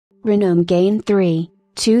Renault Megane III,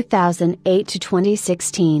 2008 to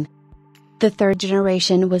 2016. The third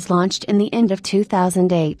generation was launched in the end of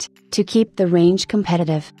 2008, to keep the range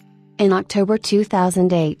competitive. In October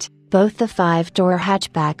 2008, both the 5-door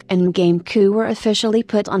hatchback and Megane Coupe were officially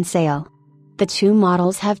put on sale. The two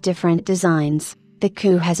models have different designs. The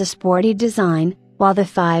Coupe has a sporty design, while the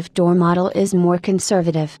 5-door model is more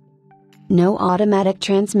conservative. No automatic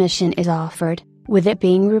transmission is offered, with it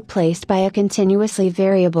being replaced by a continuously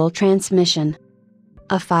variable transmission.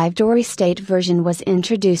 A 5-door estate version was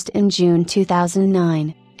introduced in June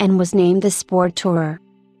 2009, and was named the Sport Tourer.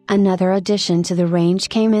 Another addition to the range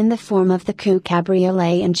came in the form of the Coupe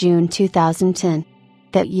Cabriolet in June 2010.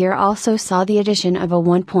 That year also saw the addition of a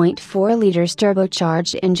 1.4 liters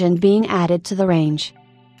turbocharged engine being added to the range.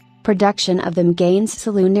 Production of the Megane's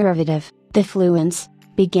saloon derivative, the Fluence,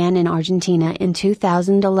 began in Argentina in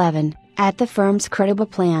 2011, at the firm's Cordoba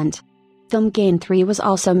plant. The Megane III was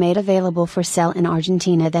also made available for sale in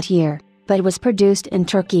Argentina that year, but was produced in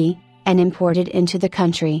Turkey, and imported into the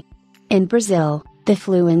country. In Brazil, the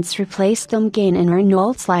Fluence replaced the Megane in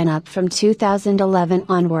Renault's lineup from 2011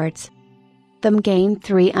 onwards. The Megane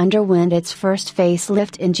III underwent its first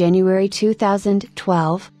facelift in January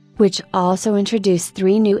 2012, which also introduced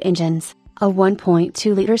three new engines, a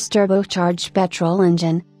 1.2 liters turbocharged petrol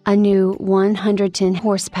engine, a new 110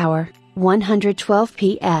 horsepower, 112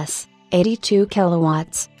 PS, 82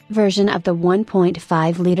 kilowatts, version of the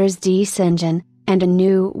 1.5 liters diesel engine, and a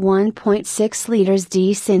new 1.6 liters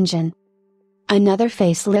diesel engine. Another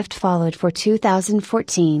facelift followed for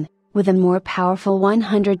 2014, with a more powerful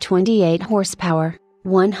 128 horsepower,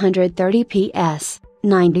 130 PS,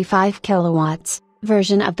 95 kilowatts,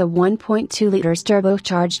 version of the 1.2 liters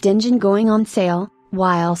turbocharged engine going on sale,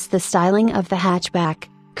 whilst the styling of the hatchback,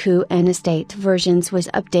 Coupe and estate versions was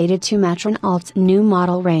updated to match Renault's new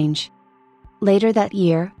model range. Later that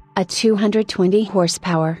year, a 220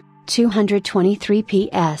 horsepower, 223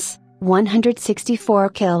 PS, 164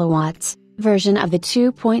 kilowatts, version of the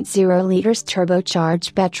 2.0 liters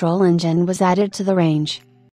turbocharged petrol engine was added to the range.